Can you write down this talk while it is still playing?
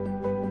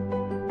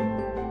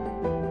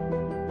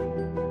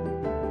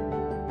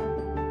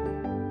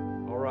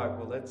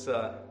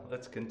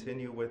Let's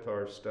continue with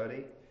our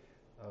study.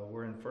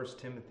 We're in 1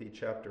 Timothy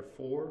chapter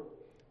 4.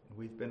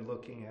 We've been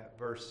looking at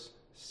verse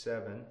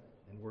 7,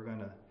 and we're going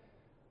to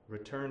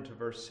return to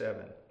verse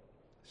 7.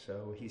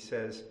 So he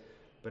says,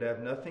 "But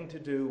have nothing to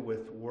do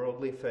with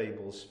worldly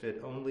fables fit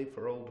only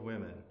for old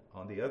women.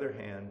 On the other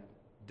hand,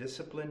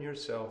 discipline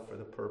yourself for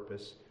the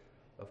purpose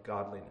of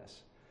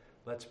godliness."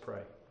 Let's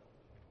pray.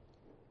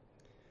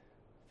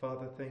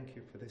 Father, thank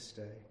you for this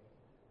day.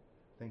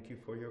 Thank you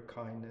for your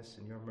kindness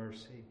and your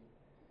mercy.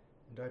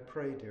 And I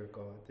pray, dear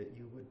God, that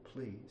you would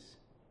please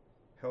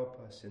help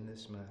us in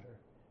this matter.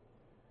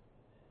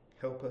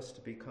 Help us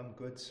to become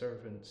good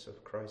servants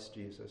of Christ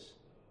Jesus,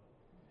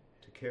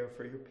 to care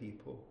for your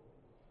people,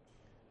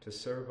 to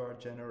serve our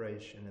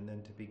generation, and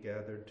then to be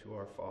gathered to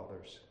our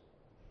fathers.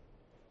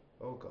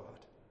 Oh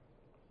God,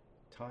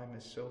 time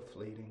is so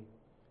fleeting.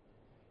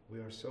 We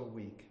are so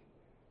weak.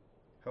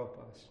 Help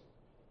us.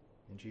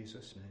 In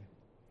Jesus' name,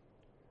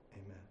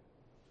 amen.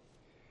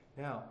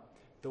 Now,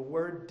 the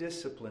word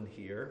discipline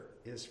here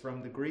is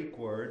from the Greek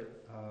word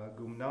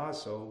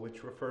gymnazo,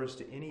 which refers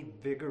to any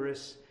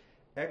vigorous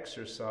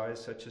exercise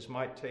such as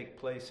might take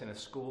place in a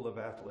school of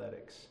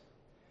athletics.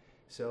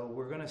 So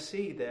we're going to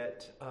see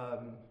that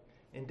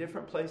in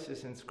different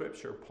places in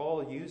Scripture,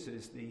 Paul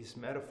uses these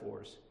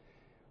metaphors.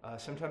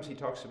 Sometimes he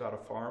talks about a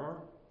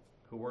farmer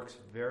who works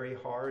very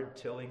hard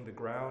tilling the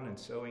ground and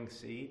sowing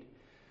seed,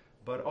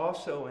 but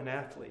also an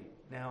athlete.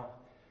 Now,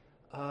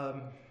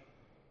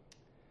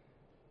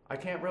 I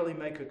can't really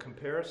make a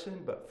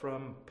comparison, but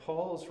from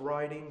Paul's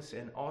writings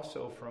and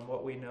also from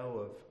what we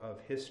know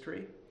of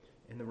history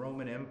in the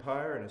Roman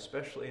Empire, and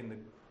especially in the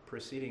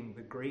preceding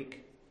the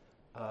Greek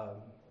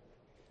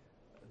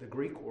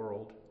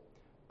world,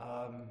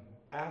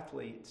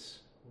 athletes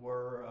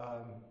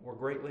were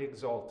greatly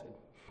exalted,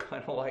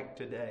 kind of like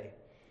today,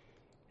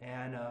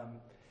 and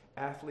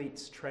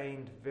athletes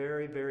trained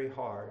very, very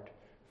hard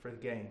for the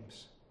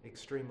games,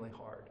 extremely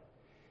hard.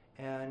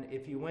 And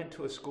if you went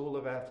to a school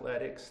of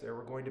athletics, there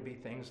were going to be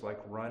things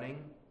like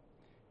running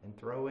and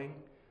throwing,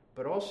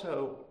 but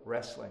also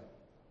wrestling,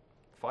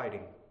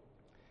 fighting.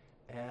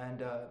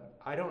 And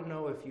I don't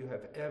know if you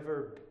have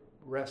ever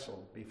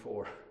wrestled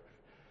before,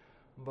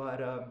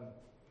 but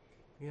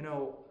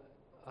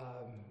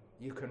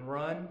you can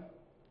run,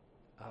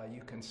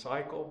 you can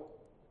cycle,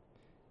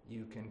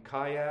 you can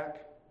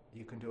kayak,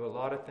 you can do a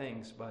lot of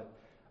things, but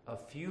a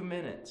few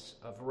minutes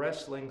of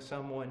wrestling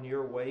someone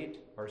your weight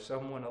or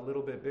someone a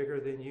little bit bigger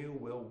than you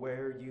will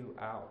wear you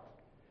out.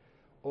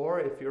 Or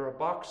if you're a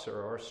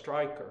boxer or a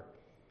striker,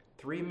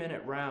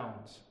 3-minute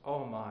rounds,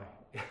 oh my.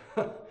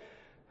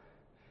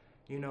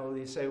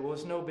 You say, well,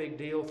 it's no big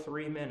deal,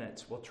 3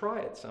 minutes. Well, try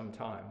it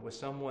sometime with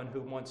someone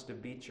who wants to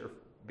beat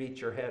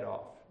your head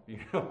off.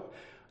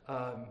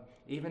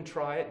 Even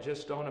try it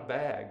just on a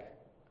bag.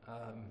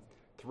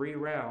 3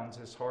 rounds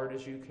as hard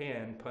as you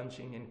can,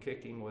 punching and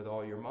kicking with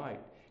all your might.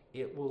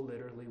 It will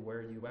literally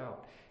wear you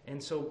out.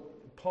 And so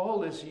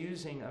Paul is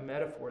using a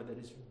metaphor that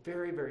is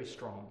very, very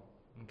strong,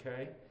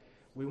 okay?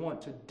 We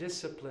want to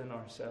discipline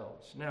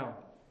ourselves. Now,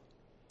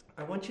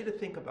 I want you to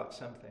think about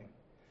something.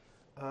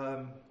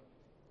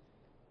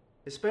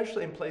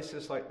 Especially in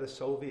places like the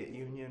Soviet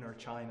Union or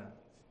China.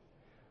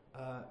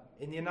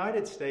 In the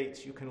United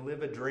States, you can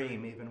live a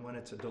dream even when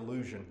it's a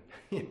delusion.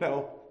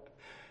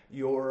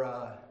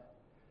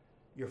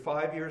 You're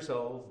 5 years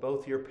old,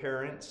 both your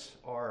parents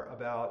are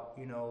about,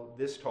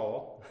 this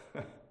tall,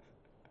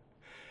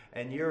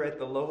 and you're at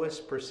the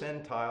lowest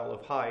percentile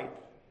of height.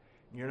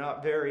 You're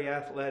not very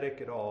athletic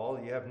at all,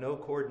 you have no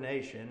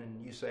coordination,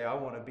 and you say, I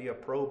want to be a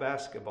pro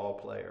basketball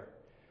player.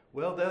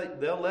 Well,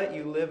 they'll let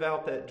you live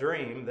out that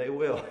dream, they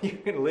will. You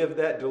can live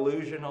that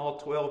delusion all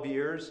 12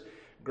 years,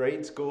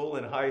 grade school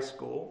and high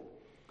school,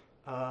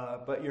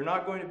 but you're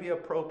not going to be a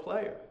pro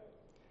player.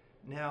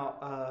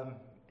 Now,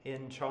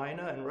 in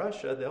China and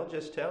Russia, they'll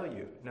just tell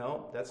you,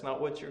 no, that's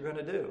not what you're going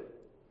to do.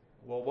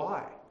 Well,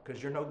 why?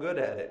 Because you're no good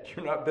at it.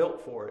 You're not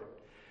built for it.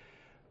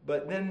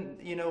 But then,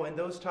 in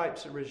those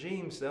types of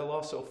regimes, they'll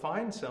also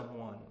find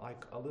someone,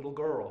 like a little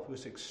girl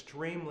who's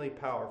extremely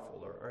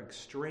powerful or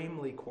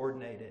extremely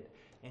coordinated,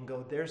 and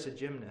go, there's a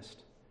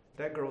gymnast.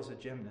 That girl's a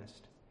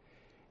gymnast.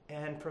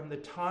 And from the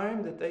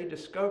time that they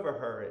discover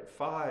her at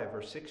 5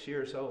 or 6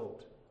 years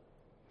old,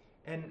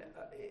 and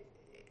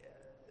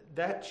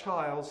that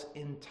child's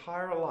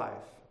entire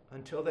life,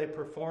 until they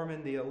perform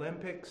in the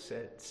Olympics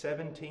at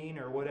 17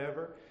 or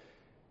whatever,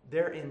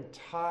 their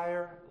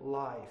entire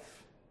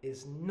life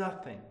is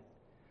nothing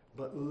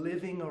but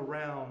living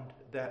around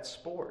that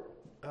sport.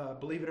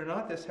 Believe it or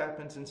not, this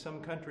happens in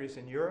some countries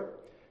in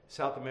Europe,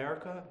 South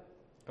America,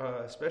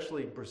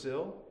 especially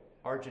Brazil,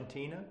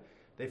 Argentina.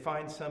 They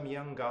find some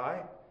young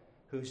guy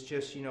who's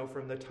just,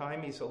 from the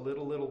time he's a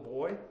little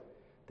boy,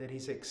 that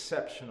he's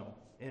exceptional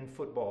in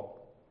football.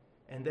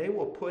 And they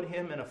will put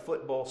him in a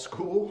football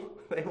school.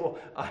 They will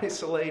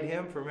isolate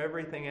him from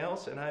everything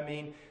else.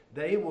 And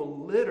they will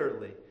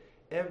literally,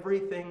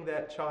 everything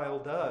that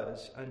child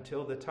does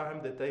until the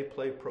time that they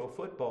play pro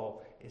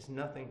football is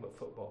nothing but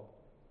football.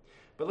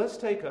 But let's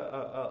take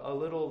a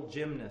little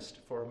gymnast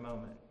for a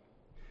moment.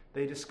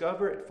 They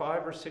discover at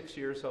 5 or 6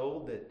 years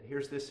old that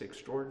here's this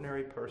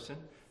extraordinary person,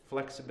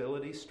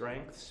 flexibility,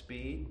 strength,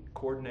 speed,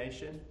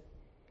 coordination.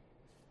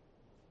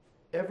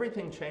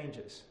 Everything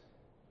changes.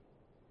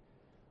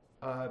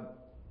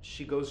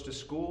 She goes to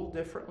school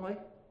differently.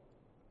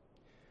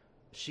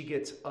 She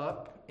gets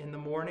up in the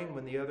morning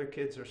when the other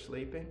kids are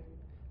sleeping.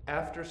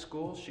 After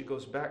school, she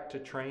goes back to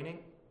training.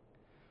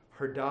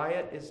 Her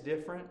diet is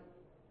different.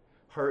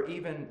 Her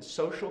even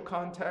social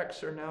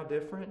contacts are now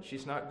different.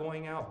 She's not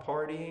going out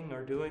partying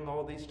or doing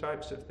all these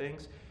types of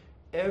things.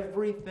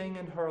 Everything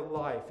in her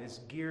life is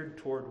geared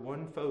toward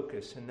one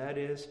focus, and that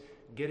is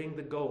getting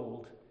the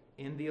gold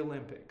in the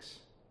Olympics.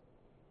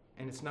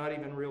 And it's not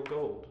even real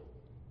gold.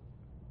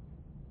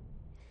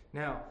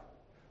 Now,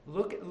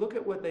 look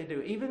at what they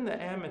do. Even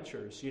the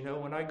amateurs,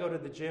 when I go to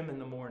the gym in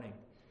the morning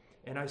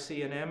and I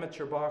see an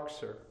amateur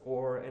boxer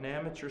or an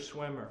amateur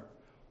swimmer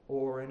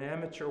or an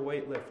amateur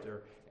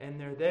weightlifter, and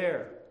they're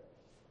there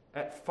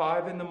at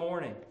 5 in the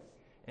morning,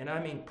 and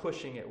I mean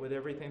pushing it with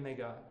everything they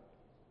got.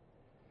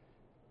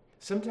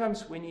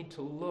 Sometimes we need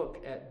to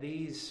look at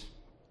these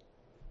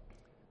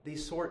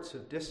sorts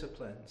of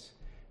disciplines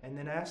and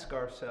then ask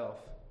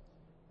ourselves,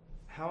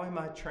 how am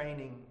I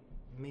training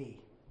me?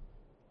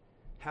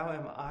 How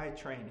am I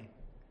training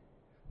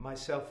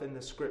myself in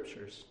the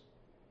Scriptures?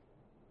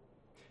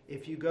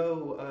 If you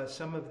go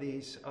some of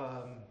these,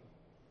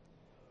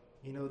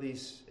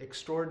 these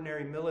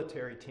extraordinary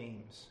military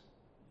teams,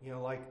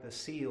 like the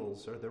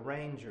SEALs or the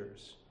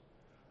Rangers,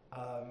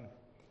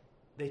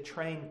 they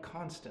train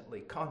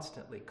constantly,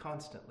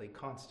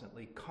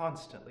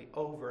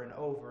 over and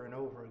over and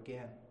over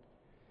again.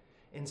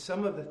 And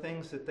some of the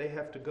things that they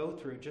have to go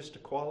through just to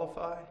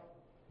qualify,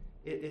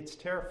 it's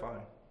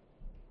terrifying.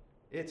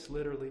 It's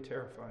literally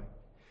terrifying.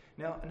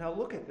 Now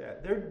look at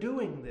that. They're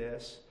doing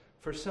this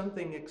for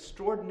something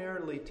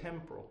extraordinarily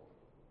temporal.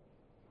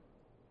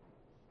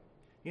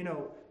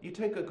 You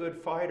take a good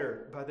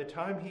fighter, by the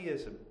time he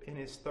is in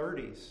his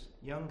 30s,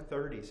 young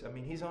 30s,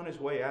 he's on his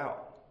way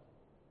out.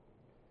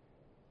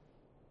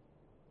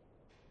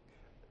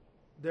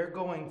 They're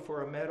going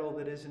for a medal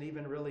that isn't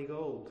even really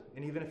gold.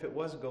 And even if it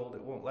was gold,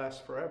 it won't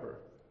last forever.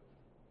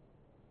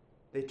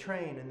 They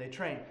train and they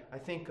train. I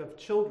think of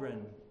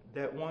children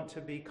that want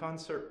to be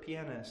concert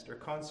pianists or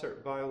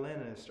concert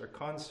violinists or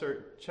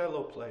concert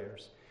cello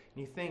players.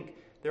 And you think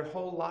their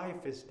whole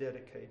life is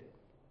dedicated.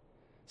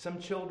 Some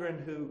children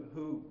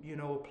who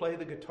play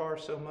the guitar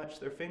so much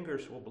their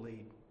fingers will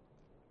bleed.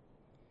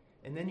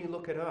 And then you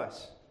look at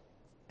us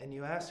and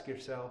you ask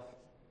yourself,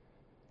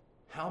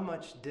 how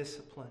much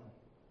discipline?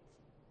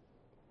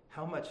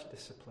 How much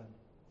discipline?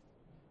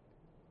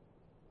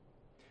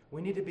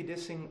 We need to be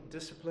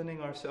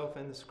disciplining ourselves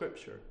in the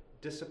Scripture,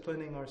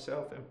 disciplining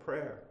ourselves in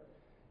prayer.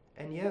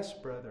 And yes,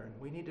 brethren,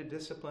 we need to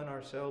discipline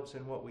ourselves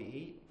in what we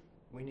eat.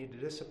 We need to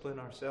discipline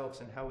ourselves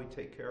in how we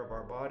take care of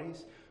our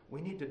bodies.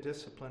 We need to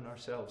discipline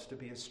ourselves to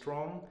be as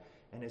strong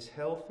and as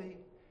healthy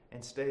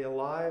and stay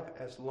alive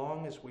as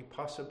long as we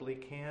possibly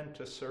can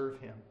to serve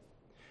Him.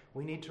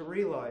 We need to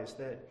realize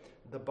that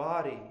the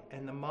body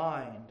and the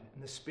mind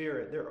and the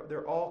spirit,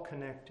 they're all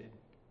connected.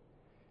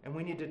 And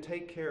we need to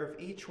take care of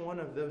each one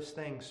of those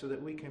things so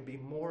that we can be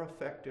more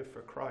effective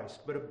for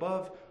Christ. But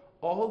above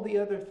all the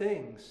other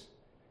things,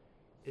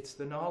 it's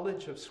the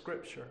knowledge of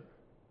Scripture.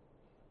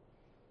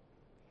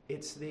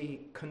 It's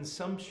the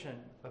consumption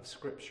of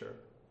Scripture.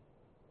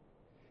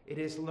 It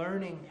is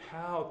learning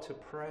how to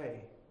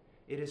pray.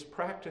 It is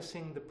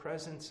practicing the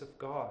presence of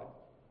God.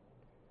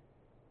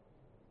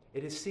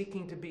 It is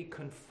seeking to be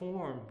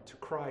conformed to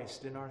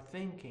Christ in our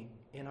thinking,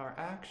 in our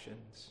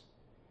actions,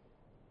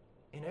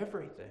 in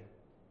everything.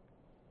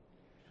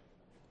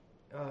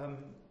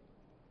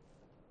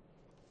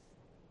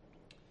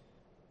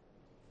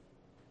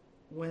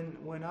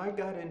 When I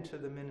got into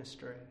the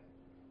ministry,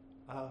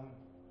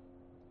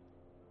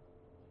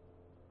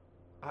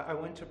 I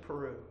went to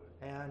Peru,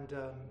 and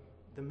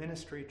the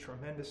ministry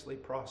tremendously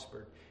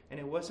prospered.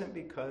 And it wasn't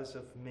because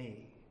of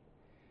me.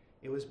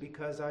 It was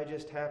because I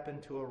just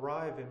happened to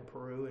arrive in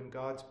Peru in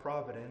God's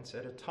providence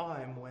at a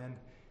time when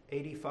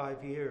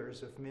 85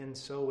 years of men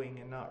sowing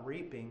and not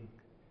reaping,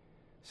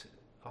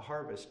 a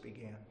harvest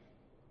began.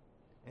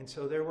 And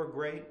so there were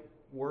great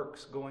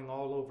works going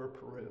all over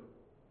Peru.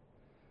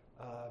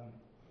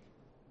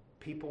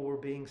 People were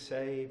being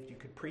saved. You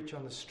could preach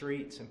on the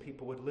streets and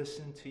people would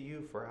listen to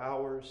you for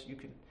hours.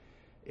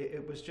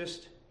 It was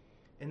just,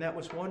 and that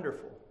was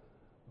wonderful.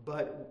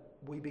 But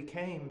we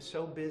became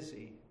so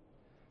busy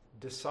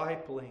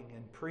discipling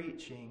and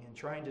preaching and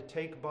trying to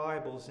take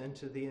Bibles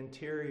into the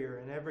interior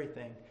and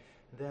everything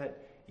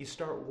that you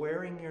start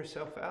wearing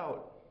yourself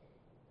out.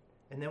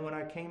 And then when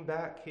I came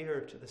back here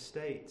to the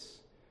States,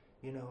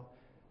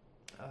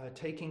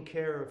 taking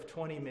care of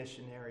 20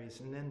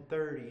 missionaries and then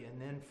 30 and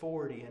then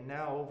 40 and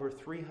now over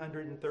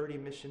 330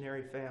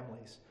 missionary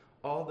families,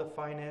 all the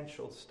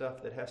financial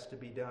stuff that has to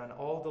be done,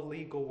 all the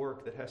legal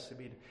work that has to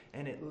be done,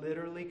 and it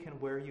literally can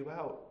wear you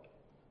out.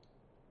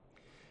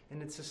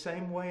 And it's the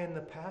same way in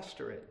the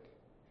pastorate.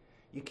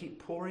 You keep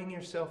pouring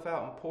yourself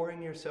out,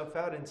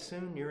 and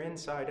soon you're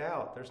inside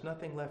out. There's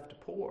nothing left to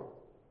pour.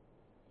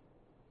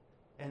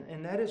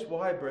 And that is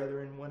why,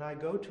 brethren, when I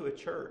go to a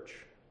church,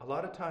 a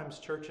lot of times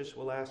churches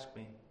will ask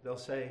me, they'll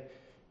say,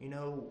 we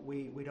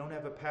don't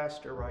have a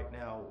pastor right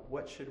now.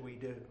 What should we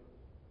do?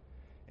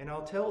 And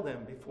I'll tell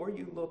them, before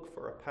you look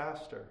for a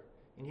pastor,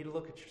 you need to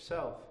look at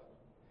yourself.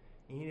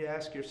 You need to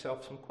ask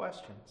yourself some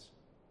questions.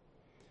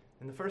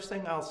 And the first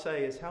thing I'll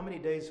say is, how many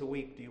days a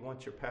week do you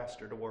want your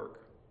pastor to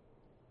work?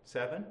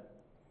 7? And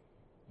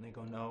they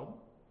go, no.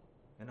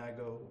 And I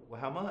go,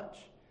 well, how much?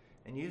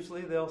 And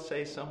usually they'll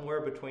say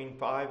somewhere between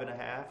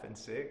 5.5 and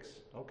 6.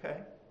 Okay.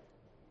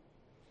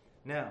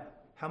 Now,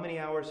 how many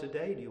hours a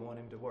day do you want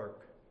him to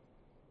work?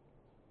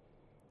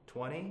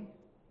 20,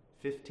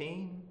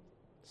 15,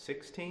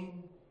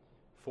 16,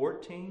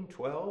 14,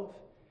 12?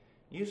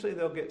 Usually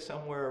they'll get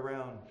somewhere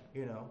around,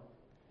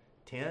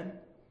 10.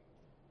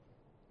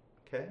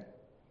 Okay?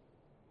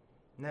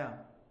 Now,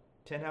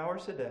 10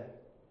 hours a day.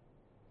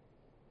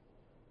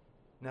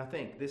 Now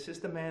think, this is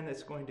the man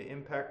that's going to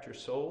impact your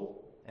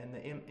soul and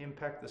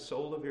impact the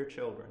soul of your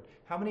children.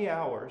 How many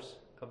hours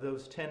of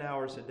those 10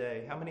 hours a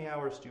day, how many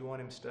hours do you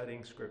want him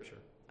studying Scripture?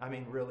 I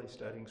mean, really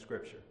studying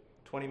Scripture.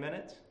 20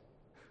 minutes?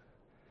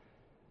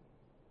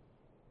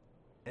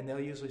 And they'll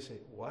usually say,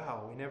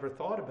 wow, we never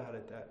thought about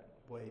it that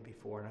way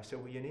before. And I said,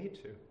 well, you need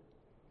to.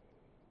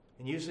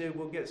 And usually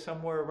we'll get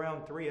somewhere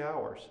around 3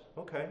 hours.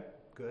 Okay,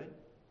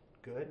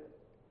 good.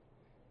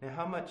 Now,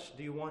 how much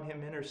do you want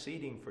him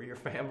interceding for your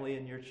family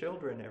and your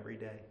children every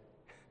day?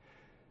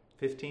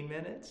 15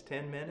 minutes?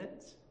 10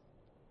 minutes?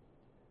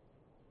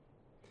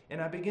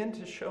 And I begin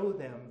to show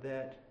them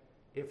that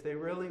if they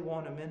really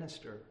want to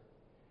minister,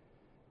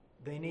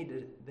 they need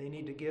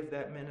to give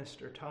that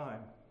minister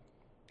time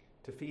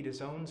to feed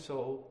his own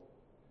soul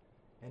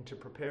and to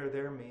prepare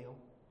their meal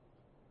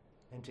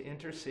and to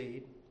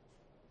intercede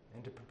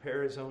and to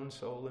prepare his own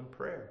soul in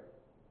prayer.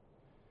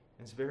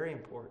 It's very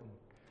important.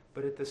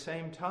 But at the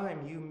same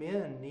time, you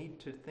men need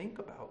to think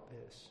about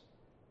this.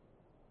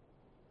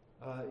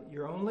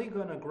 You're only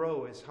going to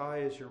grow as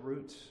high as your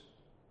roots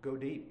go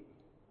deep.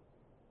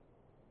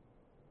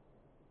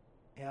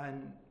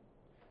 And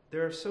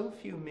there are so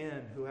few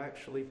men who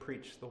actually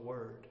preach the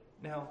word.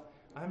 Now,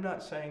 I'm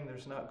not saying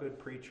there's not good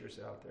preachers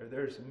out there.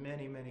 There's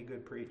many, many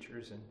good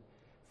preachers, and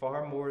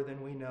far more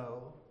than we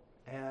know.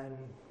 And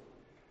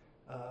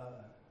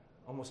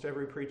almost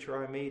every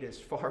preacher I meet is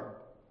far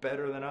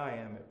better than I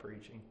am at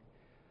preaching.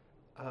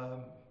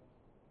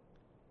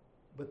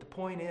 But the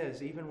point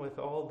is, even with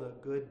all the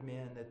good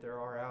men that there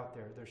are out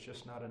there, there's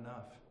just not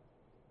enough.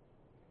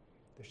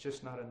 There's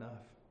just not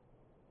enough.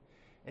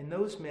 And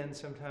those men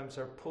sometimes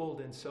are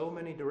pulled in so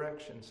many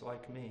directions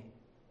like me.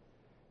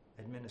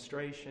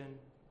 Administration,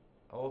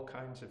 all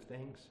kinds of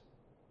things.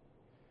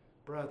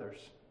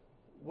 Brothers,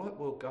 what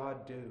will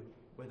God do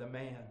with a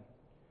man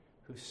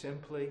who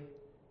simply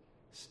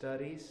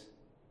studies,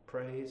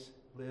 prays,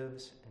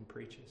 lives, and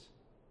preaches?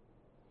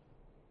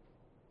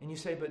 And you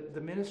say, but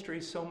the ministry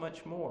is so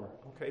much more.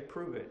 Okay,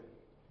 prove it.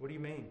 What do you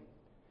mean?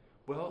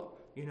 Well,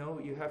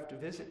 you have to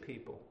visit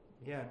people.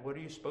 Yeah, and what are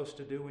you supposed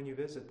to do when you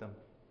visit them?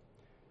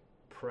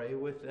 Pray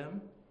with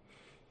them?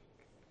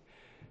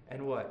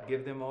 And what?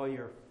 Give them all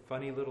your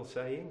funny little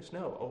sayings?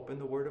 No, open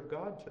the Word of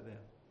God to them.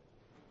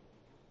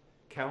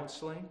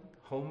 Counseling,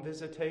 home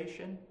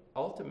visitation,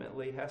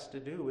 ultimately has to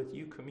do with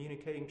you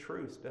communicating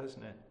truth,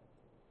 doesn't it?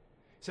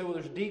 So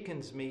there's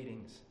deacons'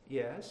 meetings.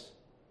 Yes.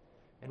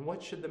 And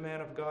what should the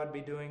man of God be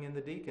doing in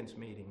the deacons'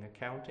 meeting?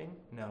 Accounting?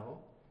 No.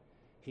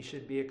 He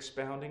should be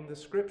expounding the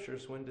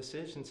Scriptures when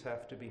decisions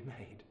have to be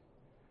made.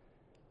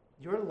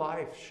 Your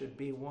life should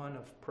be one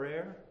of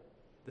prayer,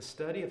 the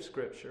study of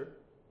Scripture,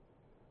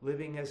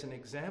 living as an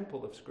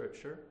example of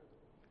Scripture,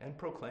 and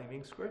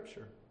proclaiming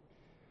Scripture.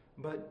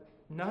 But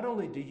not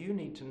only do you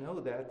need to know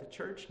that, the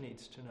church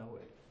needs to know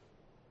it.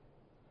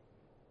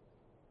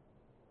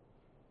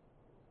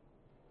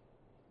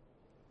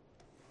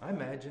 I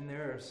imagine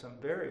there are some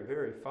very,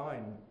 very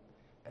fine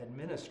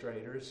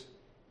administrators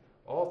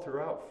all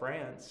throughout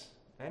France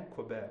and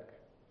Quebec.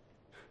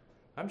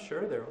 I'm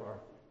sure there are.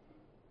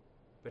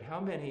 But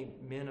how many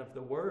men of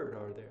the Word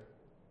are there?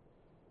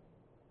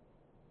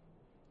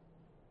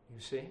 You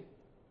see?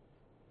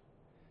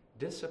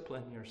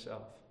 Discipline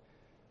yourself.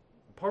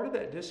 Part of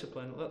that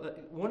discipline,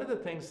 one of the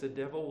things the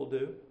devil will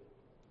do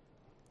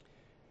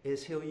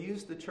is he'll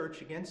use the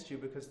church against you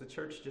because the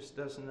church just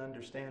doesn't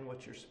understand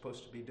what you're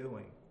supposed to be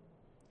doing.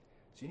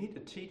 So you need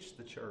to teach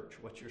the church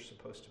what you're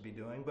supposed to be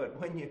doing, but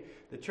when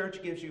the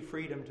church gives you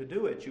freedom to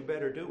do it, you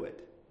better do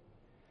it.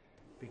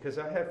 Because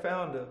I have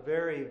found a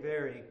very,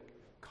 very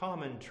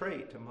common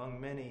trait among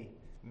many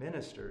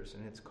ministers,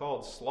 and it's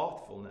called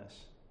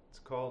slothfulness. It's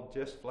called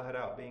just flat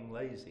out being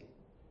lazy.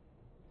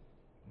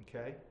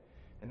 Okay?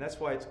 And that's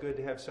why it's good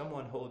to have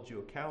someone hold you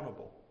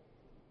accountable.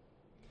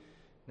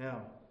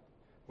 Now,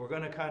 we're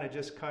going to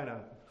kind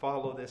of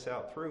follow this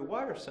out through.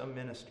 Why are some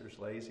ministers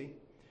lazy?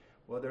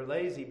 Well, they're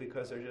lazy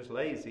because they're just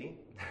lazy.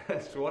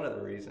 That's one of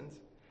the reasons.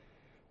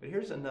 But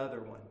here's another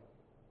one.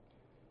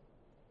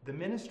 The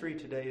ministry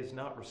today is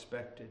not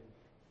respected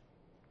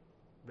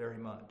very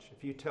much.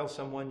 If you tell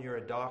someone you're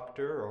a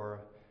doctor or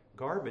a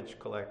garbage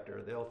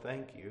collector, they'll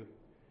thank you.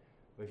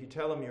 If you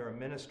tell them you're a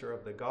minister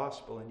of the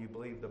gospel and you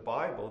believe the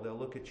Bible, they'll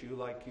look at you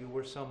like you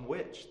were some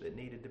witch that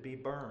needed to be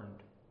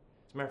burned.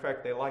 As a matter of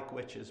fact, they like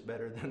witches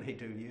better than they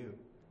do you.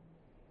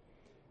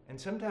 And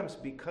sometimes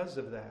because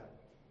of that,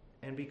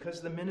 and because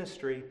the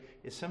ministry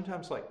is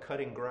sometimes like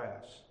cutting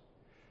grass.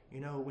 You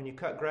know, when you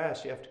cut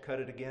grass, you have to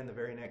cut it again the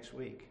very next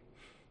week.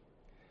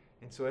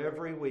 And so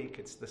every week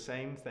it's the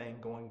same thing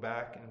going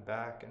back and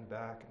back and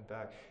back and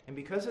back. And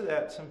because of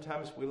that,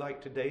 sometimes we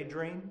like to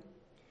daydream.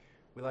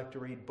 We like to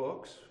read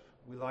books.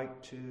 We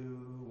like to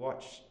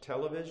watch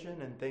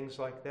television and things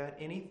like that.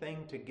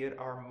 Anything to get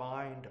our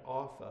mind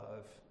off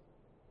of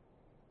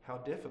how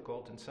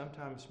difficult and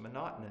sometimes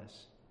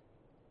monotonous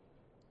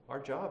our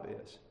job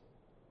is.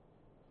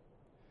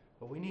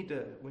 But we need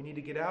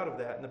to get out of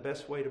that, and the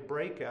best way to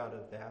break out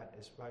of that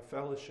is by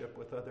fellowship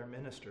with other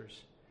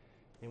ministers,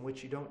 in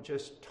which you don't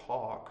just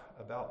talk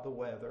about the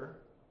weather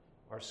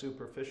or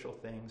superficial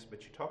things,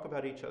 but you talk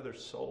about each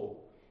other's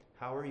soul.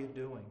 How are you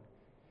doing?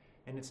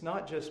 And it's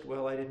not just,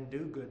 well, I didn't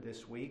do good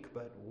this week,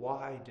 but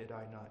why did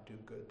I not do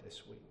good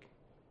this week?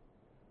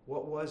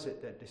 What was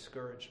it that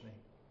discouraged me?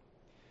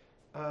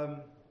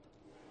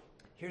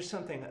 Here's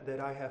something that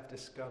I have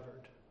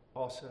discovered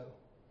also.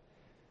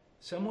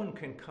 Someone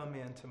can come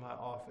into my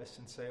office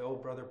and say, oh,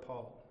 Brother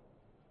Paul,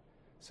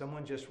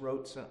 someone just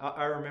wrote some,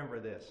 I remember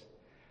this.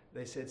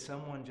 They said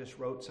someone just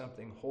wrote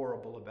something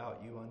horrible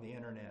about you on the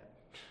internet.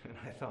 And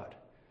I thought,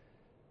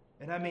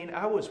 and I mean,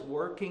 I was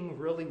working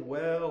really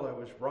well. I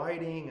was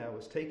writing. I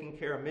was taking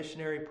care of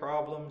missionary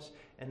problems.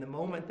 And the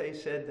moment they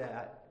said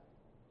that,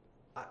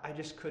 I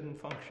just couldn't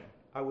function.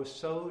 I was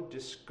so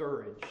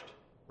discouraged,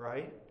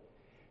 right?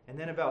 And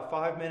then about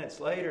 5 minutes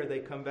later, they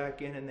come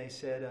back in and they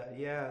said,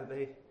 yeah,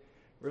 they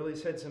really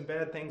said some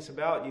bad things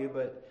about you,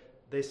 but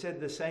they said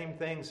the same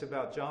things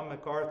about John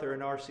MacArthur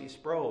and R.C.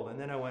 Sproul. And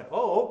then I went,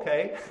 oh,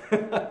 okay.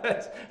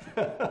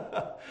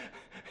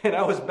 And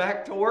I was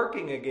back to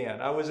working again.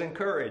 I was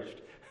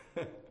encouraged.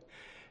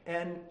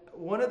 And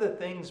one of the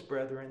things,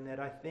 brethren, that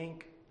I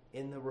think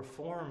in the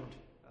Reformed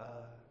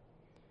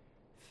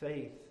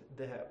faith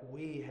that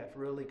we have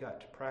really got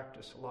to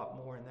practice a lot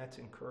more, and that's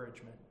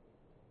encouragement.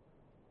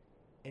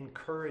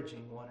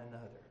 Encouraging one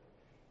another.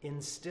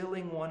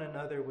 Instilling one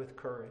another with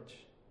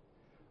courage.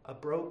 A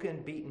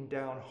broken, beaten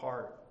down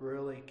heart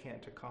really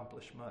can't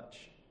accomplish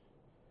much.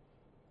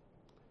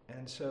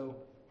 And so,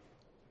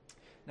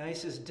 now he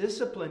says,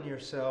 discipline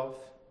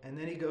yourself, and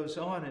then he goes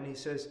on and he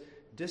says,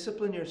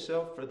 discipline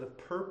yourself for the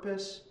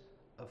purpose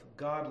of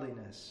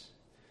godliness.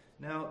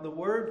 Now, the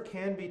word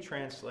can be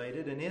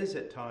translated, and is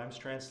at times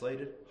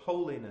translated,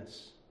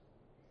 holiness.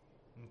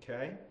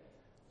 Okay?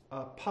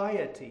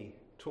 Piety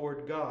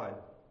toward God,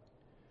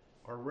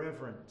 or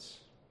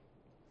reverence.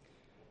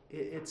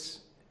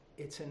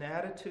 It's an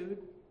attitude,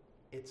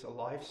 it's a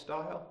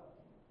lifestyle.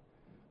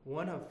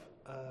 One of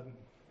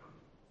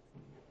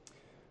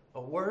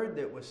a word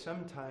that was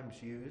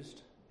sometimes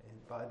used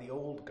by the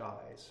old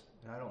guys,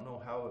 and I don't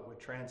know how it would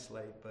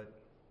translate, but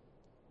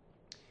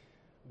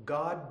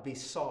God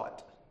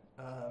besought.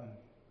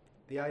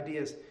 The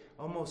idea is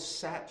almost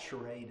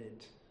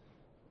saturated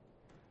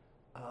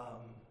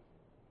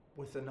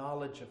with the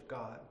knowledge of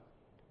God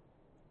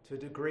to a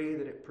degree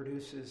that it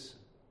produces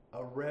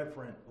a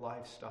reverent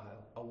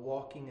lifestyle, a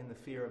walking in the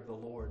fear of the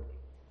Lord.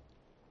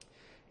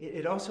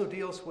 It also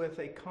deals with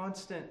a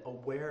constant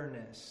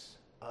awareness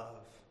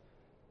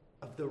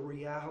of the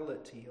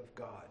reality of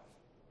God.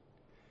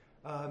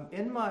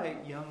 In my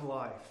young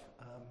life,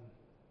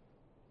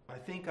 I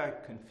think I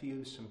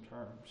confused some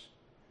terms.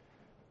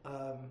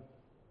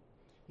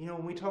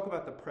 When we talk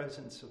about the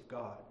presence of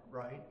God,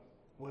 right?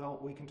 Well,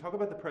 we can talk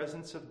about the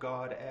presence of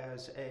God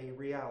as a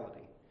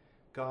reality.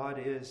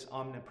 God is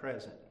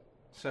omnipresent.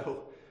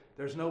 So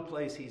there's no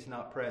place He's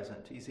not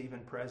present. He's even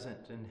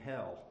present in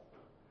hell.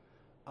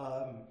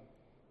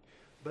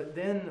 But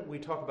then we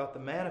talk about the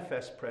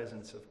manifest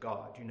presence of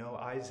God.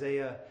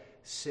 Isaiah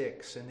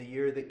 6, in the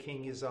year that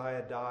King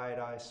Uzziah died,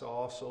 I saw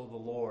also the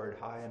Lord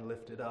high and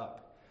lifted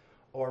up.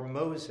 Or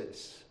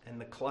Moses and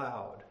the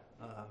cloud.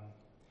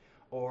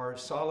 Or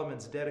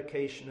Solomon's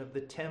dedication of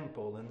the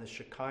temple and the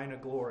Shekinah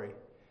glory.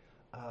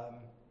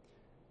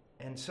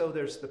 And so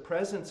there's the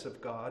presence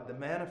of God, the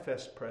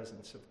manifest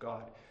presence of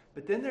God.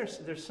 But then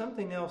there's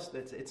something else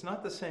it's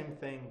not the same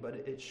thing, but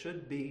it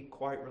should be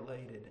quite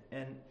related.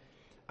 And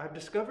I've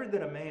discovered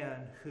that a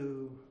man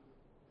who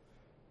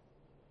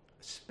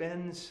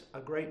spends a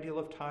great deal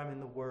of time in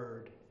the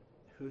Word,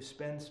 who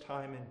spends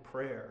time in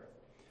prayer,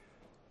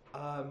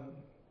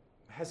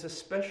 has a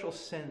special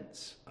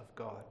sense of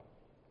God.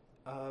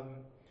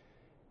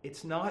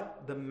 It's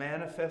not the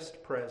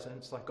manifest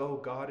presence, like, oh,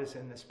 God is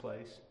in this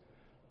place.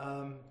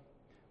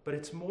 But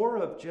it's more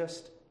of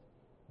just,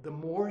 the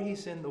more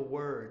he's in the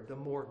Word, the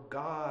more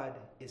God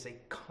is a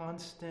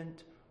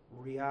constant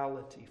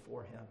reality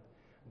for him.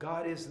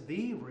 God is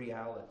the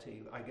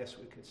reality, I guess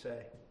we could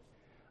say.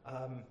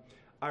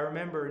 I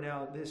remember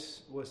now,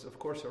 this was, of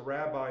course, a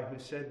rabbi who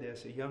said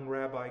this. A young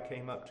rabbi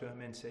came up to him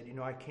and said,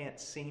 I can't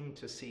seem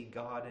to see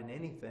God in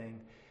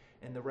anything.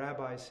 And the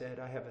rabbi said,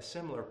 I have a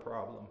similar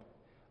problem.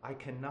 I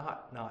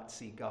cannot not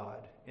see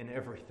God in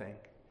everything.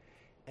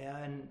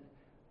 And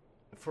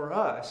for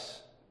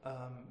us,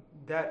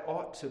 that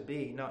ought to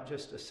be not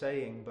just a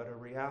saying, but a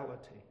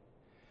reality.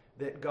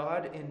 That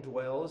God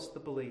indwells the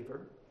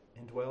believer,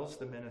 indwells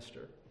the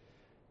minister,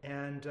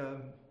 and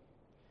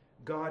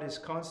God is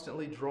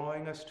constantly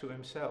drawing us to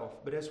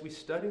himself. But as we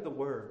study the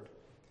Word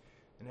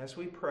and as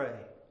we pray,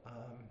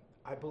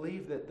 I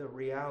believe that the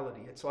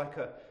reality, it's like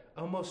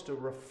almost a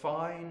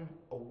refined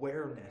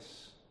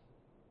awareness.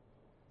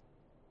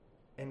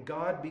 And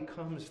God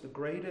becomes the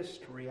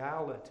greatest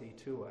reality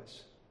to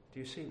us. Do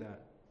you see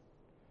that?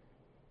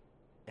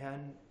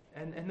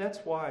 And that's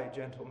why,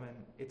 gentlemen,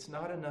 it's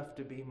not enough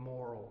to be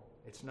moral.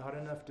 It's not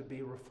enough to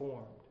be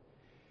reformed.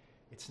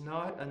 It's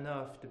not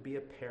enough to be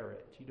a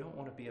parrot. You don't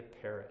want to be a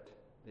parrot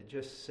that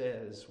just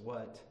says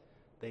what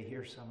they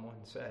hear someone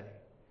say,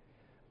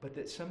 but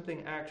that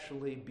something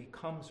actually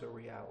becomes a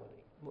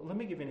reality. Well, let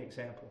me give you an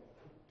example.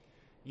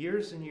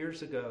 Years and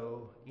years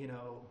ago,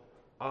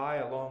 I,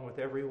 along with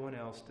everyone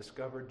else,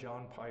 discovered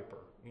John Piper.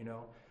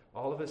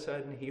 All of a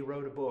sudden he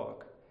wrote a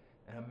book,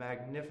 and a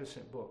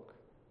magnificent book,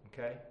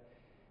 okay?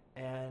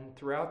 And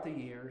throughout the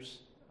years,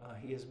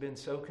 he has been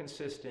so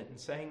consistent in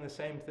saying the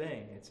same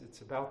thing.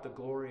 It's about the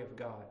glory of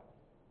God,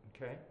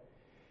 okay?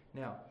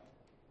 Now,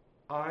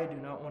 I do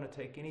not want to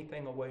take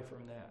anything away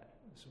from that.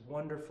 It's a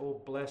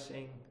wonderful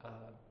blessing.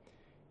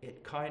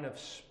 It kind of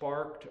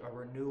sparked a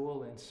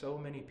renewal in so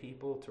many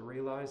people to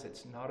realize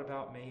it's not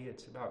about me,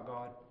 it's about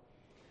God.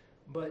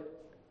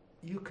 But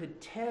you could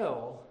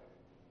tell,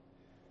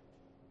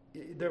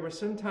 there were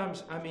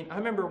sometimes, I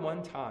remember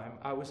one time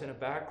I was in a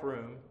back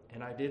room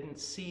and I didn't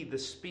see the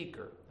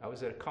speaker. I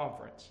was at a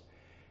conference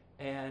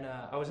and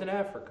I was in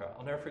Africa.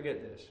 I'll never forget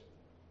this.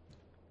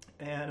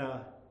 And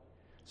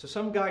so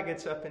some guy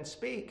gets up and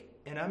speak,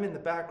 and I'm in the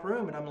back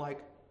room and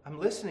I'm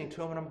listening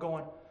to him and I'm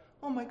going,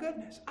 oh my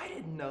goodness, I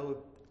didn't know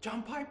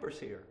John Piper's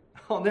here.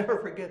 I'll never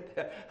forget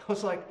that. I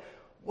was like,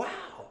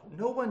 wow,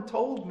 no one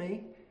told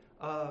me.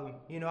 I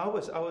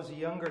was a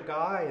younger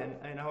guy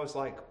and I was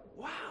like,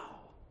 wow.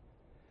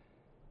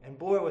 And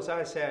boy, was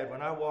I sad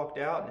when I walked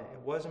out and it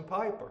wasn't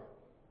Piper.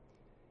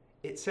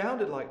 It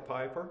sounded like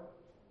Piper.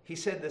 He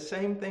said the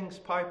same things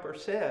Piper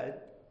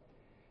said,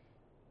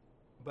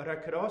 but I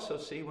could also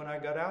see when I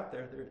got out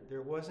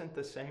there wasn't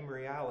the same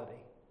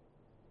reality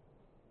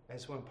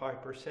as when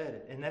Piper said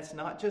it. And that's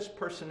not just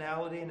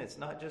personality and it's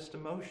not just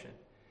emotion.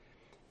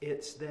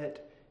 It's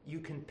that you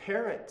can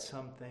parrot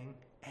something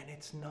and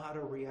it's not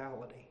a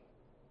reality.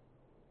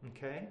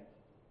 Okay?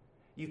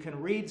 You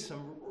can read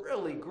some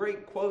really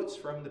great quotes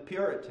from the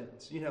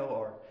Puritans,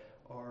 or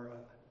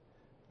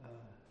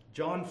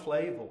John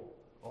Flavel,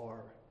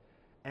 or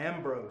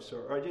Ambrose,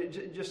 or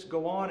just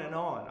go on and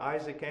on,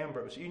 Isaac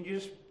Ambrose. You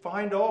just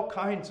find all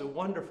kinds of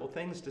wonderful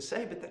things to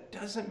say, but that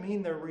doesn't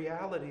mean they're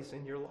realities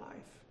in your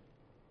life.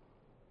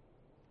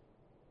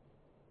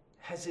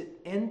 Has it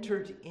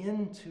entered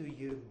into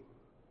you?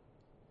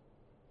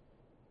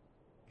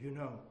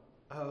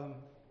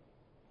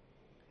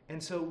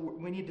 And so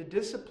we need to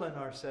discipline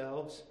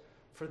ourselves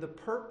for the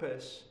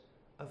purpose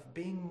of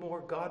being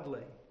more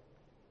godly,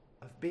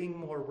 of being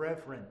more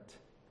reverent,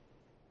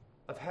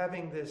 of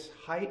having this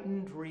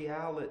heightened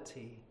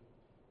reality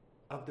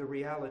of the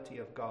reality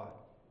of God.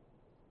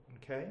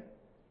 Okay?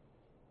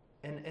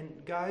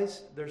 And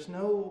guys, there's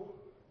no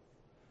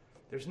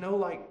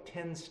like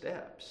 10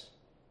 steps.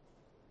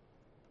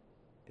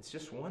 It's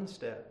just one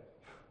step.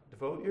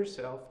 Devote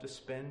yourself to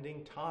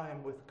spending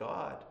time with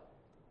God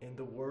in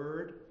the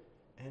Word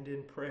and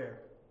in prayer.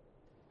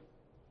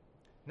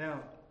 Now,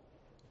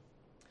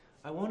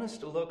 I want us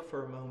to look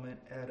for a moment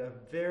at a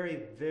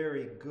very,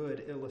 very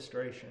good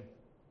illustration.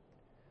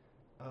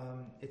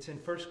 It's in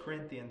 1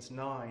 Corinthians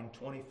 9,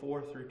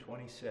 24 through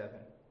 27.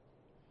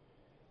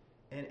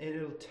 And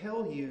it'll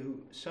tell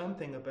you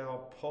something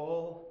about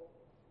Paul,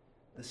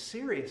 the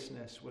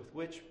seriousness with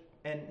which,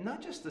 and not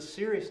just the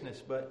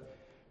seriousness, but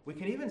we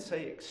can even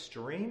say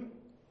extreme,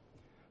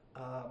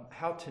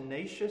 how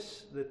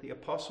tenacious that the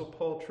Apostle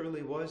Paul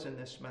truly was in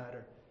this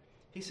matter.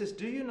 He says,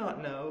 do you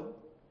not know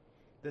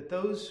that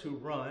those who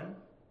run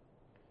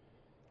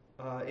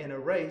in a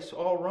race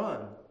all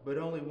run, but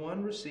only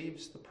one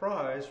receives the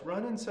prize?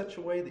 Run in such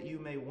a way that you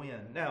may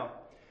win. Now,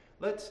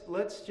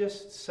 let's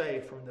just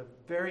say from the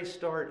very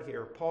start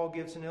here, Paul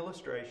gives an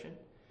illustration.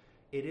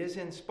 It is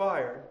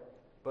inspired,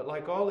 but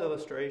like all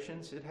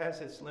illustrations, it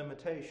has its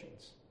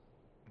limitations.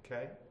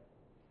 Okay?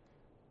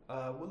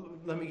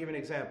 Let me give an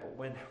example.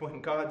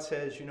 When God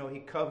says, He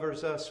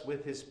covers us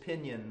with His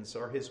pinions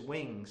or His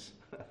wings,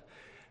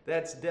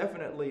 that's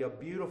definitely a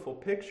beautiful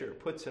picture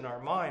it puts in our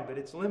mind, but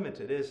it's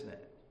limited, isn't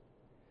it?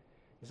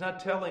 It's not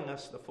telling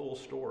us the full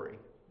story.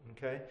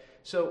 Okay?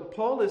 So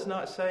Paul is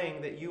not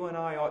saying that you and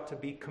I ought to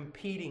be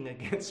competing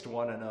against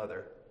one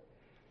another,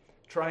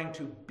 trying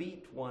to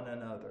beat one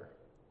another,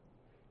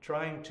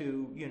 trying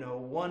to,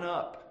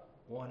 one-up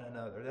one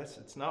another.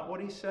 It's not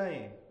what he's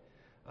saying.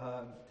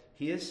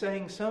 He is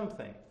saying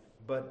something,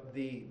 but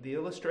the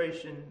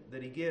illustration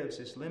that he gives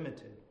is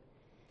limited.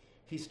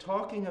 He's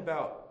talking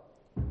about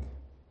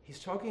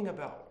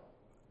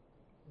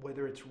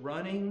whether it's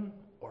running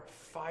or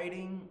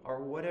fighting or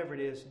whatever it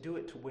is, do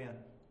it to win.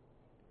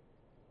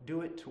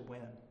 Do it to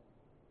win.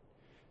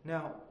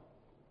 Now,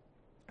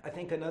 I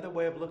think another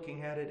way of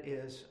looking at it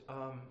is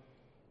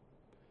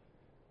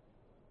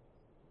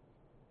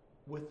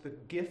with the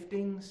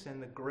giftings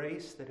and the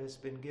grace that has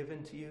been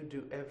given to you,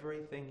 do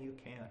everything you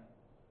can.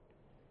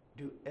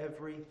 Do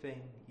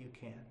everything you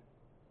can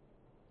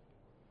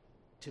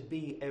to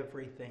be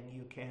everything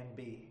you can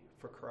be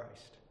for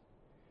Christ.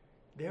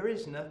 There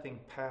is nothing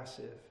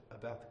passive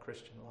about the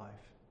Christian life.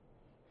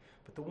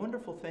 But the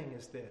wonderful thing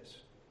is this.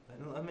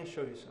 And let me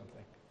show you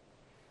something.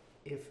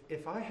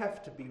 If I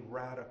have to be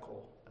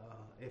radical,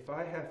 if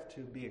I have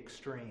to be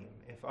extreme,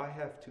 if I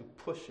have to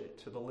push it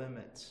to the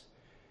limits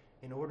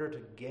in order to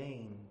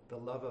gain the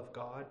love of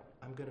God,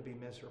 I'm going to be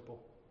miserable.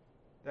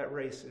 That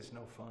race is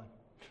no fun.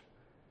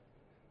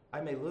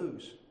 I may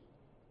lose.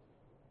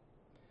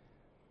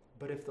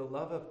 But if the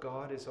love of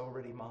God is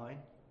already mine,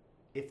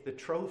 if the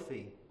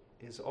trophy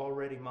is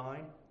already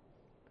mine,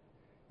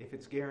 if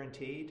it's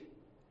guaranteed,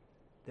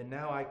 then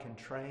now I can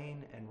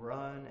train and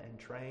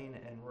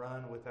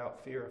run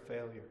without fear of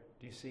failure.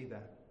 Do you see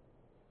that?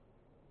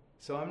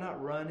 So I'm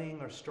not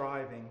running or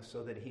striving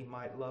so that he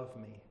might love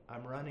me.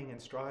 I'm running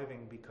and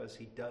striving because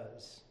he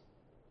does.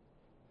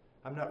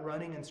 I'm not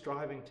running and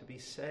striving to be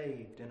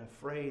saved and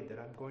afraid that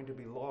I'm going to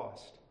be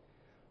lost.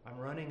 I'm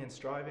running and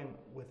striving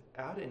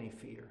without any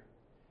fear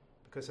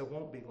because I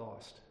won't be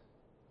lost.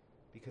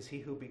 Because he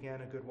who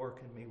began a good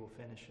work in me will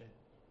finish it.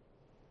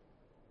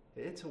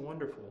 It's a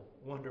wonderful,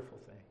 wonderful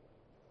thing.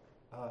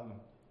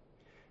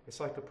 It's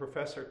like a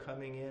professor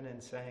coming in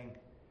and saying,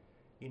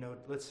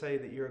 let's say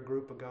that you're a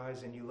group of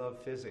guys and you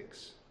love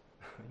physics,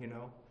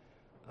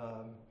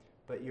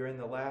 but you're in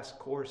the last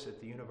course at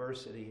the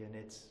university and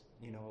it's,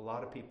 a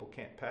lot of people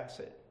can't pass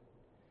it.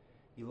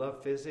 You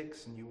love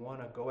physics and you want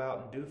to go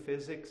out and do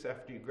physics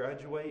after you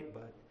graduate,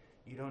 but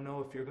you don't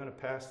know if you're going to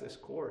pass this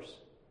course.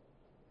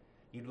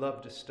 You'd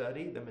love to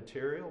study the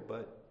material,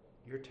 but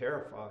you're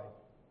terrified.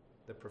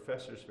 The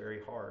professor's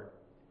very hard.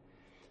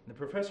 And the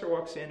professor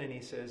walks in and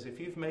he says, if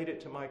you've made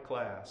it to my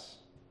class,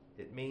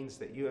 it means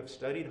that you have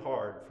studied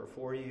hard for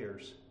 4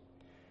 years.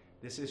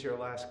 This is your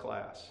last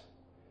class.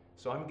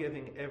 So I'm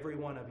giving every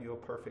one of you a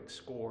perfect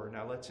score.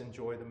 Now let's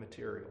enjoy the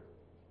material.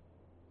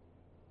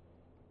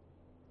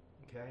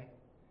 Okay?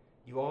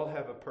 You all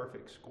have a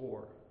perfect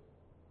score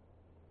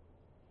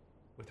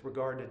with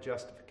regard to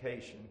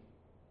justification.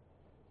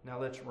 Now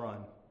let's run.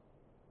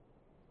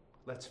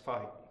 Let's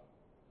fight.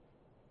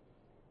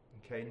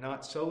 Okay,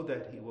 not so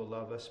that he will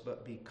love us,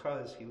 but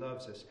because he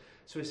loves us.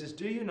 So he says,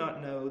 do you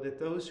not know that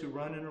those who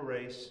run in a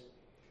race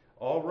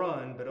all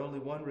run, but only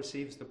one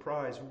receives the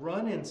prize?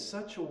 Run in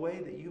such a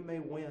way that you may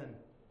win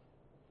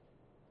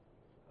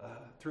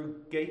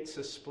through gates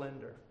of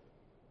splendor.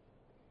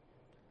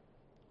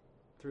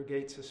 Through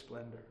gates of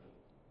splendor.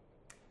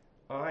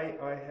 I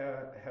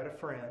had a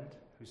friend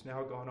who's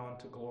now gone on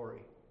to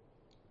glory.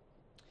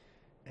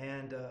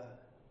 And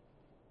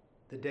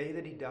the day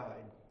that he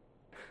died,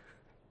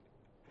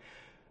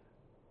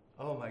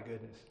 oh my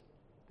goodness,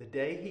 the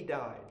day he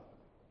died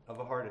of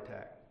a heart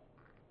attack,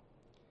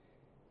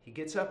 he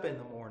gets up in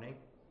the morning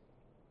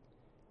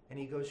and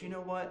he goes, you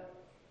know what?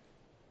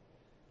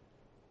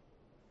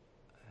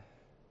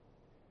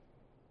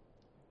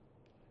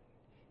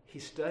 He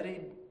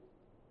studied,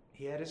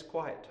 he had his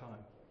quiet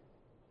time.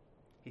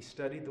 He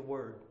studied the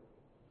Word.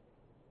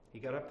 He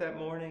got up that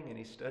morning and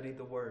he studied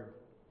the Word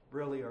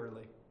really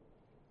early.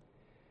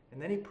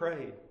 And then he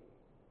prayed.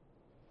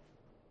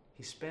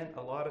 He spent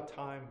a lot of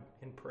time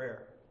in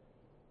prayer.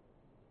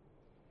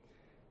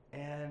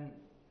 And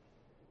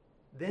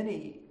then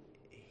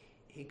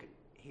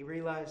he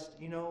realized,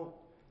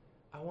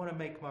 I want to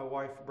make my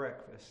wife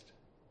breakfast.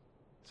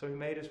 So he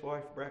made his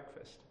wife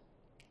breakfast.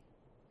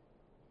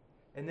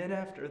 And then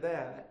after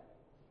that,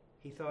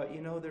 he thought,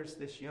 there's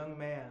this young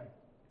man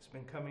who's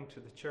been coming to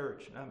the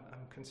church, and I'm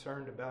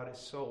concerned about his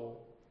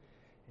soul.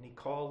 And he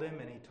called him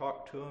and he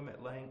talked to him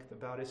at length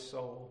about his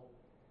soul,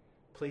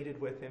 pleaded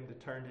with him to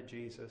turn to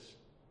Jesus.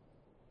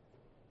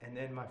 And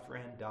then my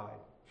friend died.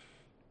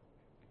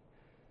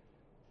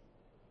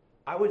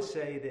 I would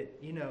say that,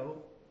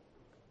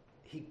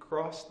 he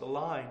crossed the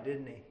line,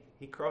 didn't he?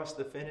 He crossed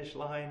the finish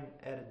line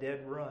at a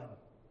dead run.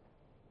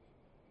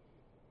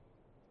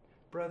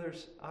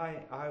 Brothers,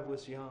 I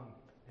was young,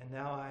 and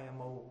now I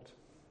am old.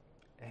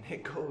 And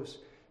it goes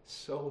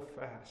so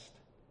fast,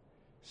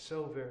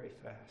 so very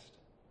fast.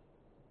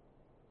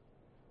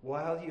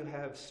 While you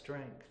have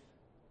strength,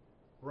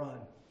 run,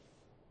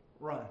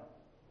 run,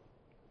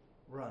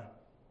 run.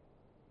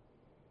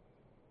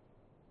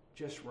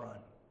 Just run.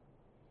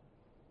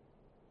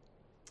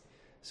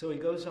 So he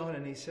goes on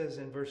and he says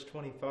in verse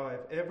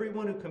 25,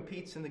 everyone who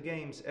competes in the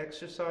games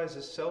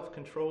exercises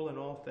self-control in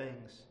all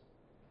things.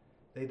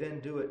 They then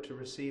do it to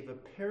receive a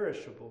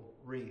perishable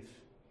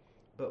wreath,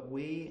 but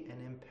we an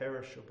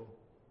imperishable.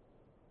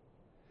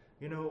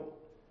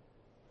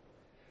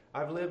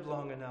 I've lived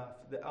long enough.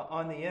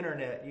 On the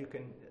internet, you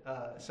can,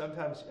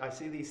 sometimes I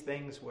see these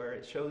things where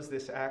it shows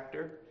this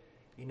actor,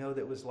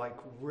 that was like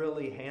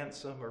really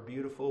handsome or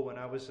beautiful when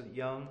I was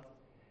young.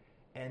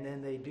 And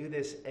then they do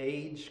this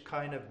age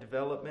kind of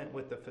development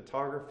with the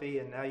photography,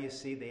 and now you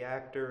see the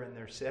actor and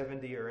they're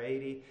 70 or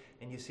 80,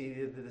 and you see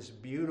this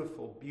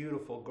beautiful,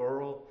 beautiful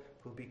girl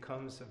who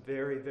becomes a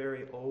very,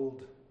 very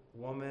old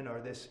woman, or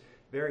this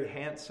very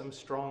handsome,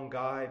 strong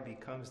guy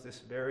becomes this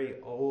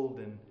very old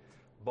and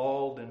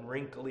bald and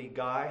wrinkly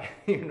guy,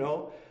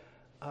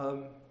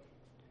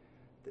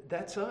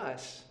 That's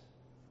us.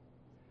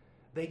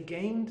 They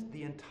gained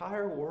the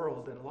entire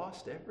world and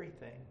lost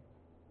everything.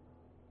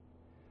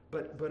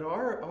 But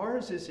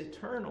ours is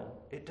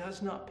eternal. It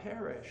does not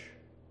perish.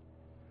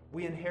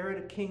 We inherit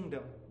a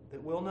kingdom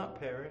that will not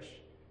perish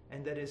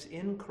and that is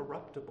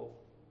incorruptible.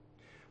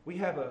 We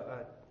have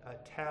a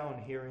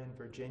town here in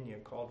Virginia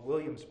called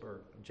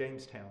Williamsburg,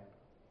 Jamestown.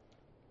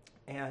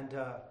 And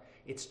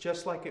it's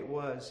just like it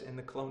was in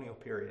the colonial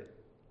period.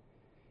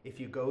 If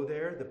you go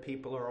there, the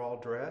people are all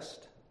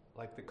dressed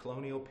like the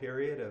colonial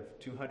period of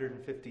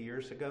 250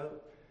 years ago.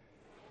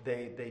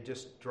 They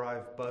just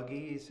drive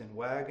buggies and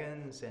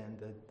wagons and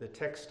the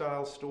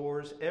textile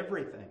stores,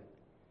 everything.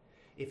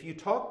 If you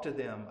talk to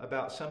them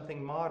about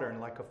something modern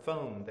like a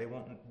phone, they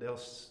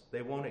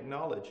won't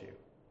acknowledge you.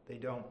 They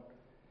don't.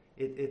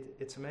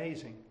 It's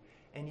amazing.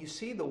 And you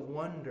see the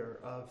wonder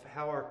of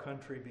how our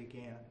country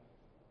began.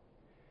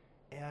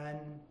 And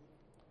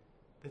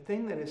the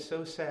thing that is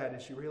so sad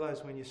is you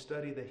realize when you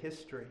study the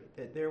history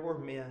that there were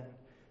men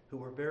who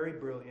were very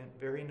brilliant,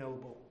 very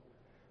noble,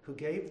 who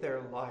gave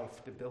their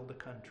life to build a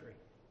country.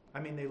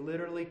 I mean, they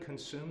literally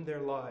consumed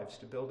their lives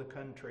to build a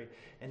country,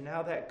 and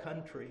now that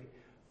country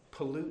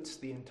pollutes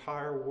the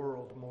entire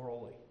world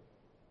morally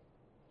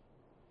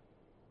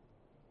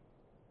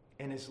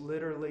and is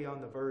literally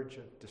on the verge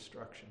of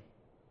destruction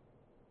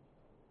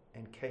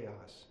and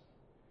chaos.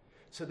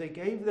 So they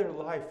gave their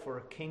life for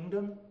a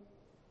kingdom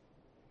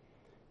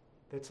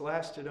that's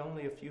lasted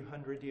only a few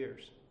hundred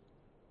years.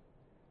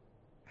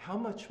 How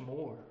much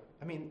more?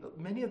 I mean,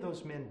 many of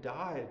those men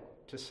died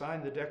to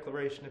sign the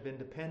Declaration of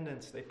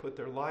Independence. They put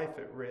their life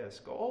at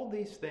risk, all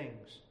these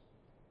things.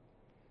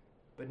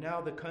 But now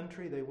the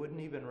country, they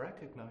wouldn't even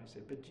recognize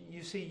it. But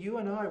you see, you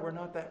and I, we're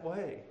not that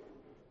way.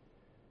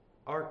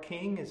 Our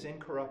King is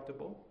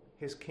incorruptible.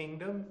 His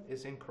kingdom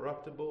is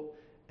incorruptible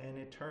and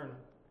eternal.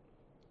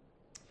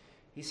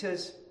 He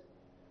says,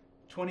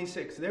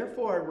 26,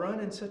 therefore I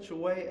run in such a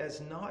way as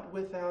not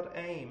without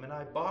aim, and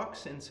I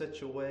box in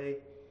such a way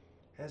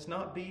as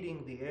not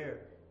beating the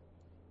air.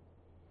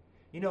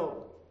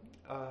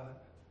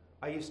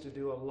 I used to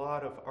do a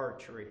lot of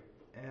archery,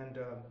 and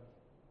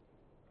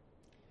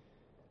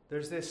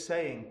there's this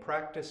saying,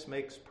 practice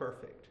makes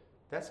perfect.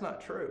 That's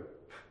not true.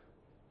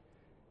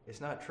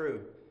 It's not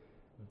true.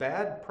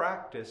 Bad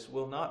practice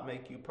will not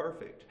make you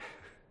perfect.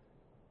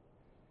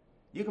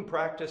 You can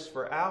practice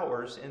for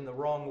hours in the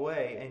wrong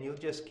way, and you'll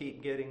just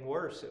keep getting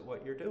worse at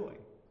what you're doing.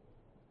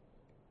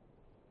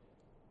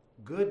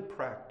 Good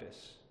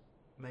practice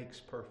makes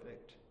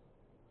perfect.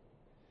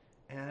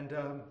 And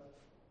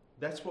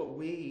that's what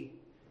we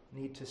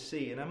need to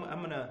see. And I'm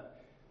going to,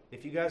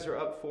 if you guys are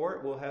up for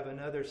it, we'll have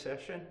another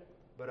session.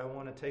 But I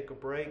want to take a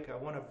break. I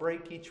want to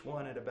break each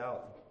one at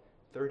about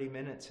 30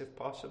 minutes if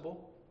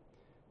possible.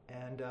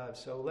 And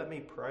so let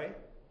me pray,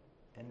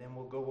 and then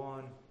we'll go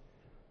on.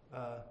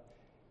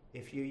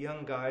 If you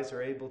young guys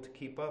are able to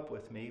keep up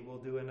with me, we'll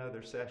do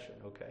another session,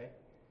 okay?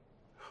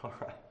 All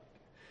right.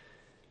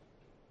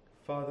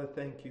 Father,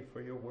 thank you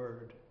for your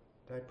word.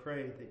 I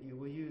pray that you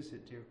will use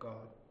it, dear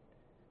God,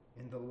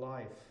 in the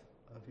life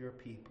of your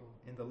people,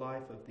 in the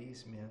life of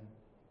these men.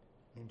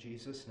 In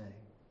Jesus' name.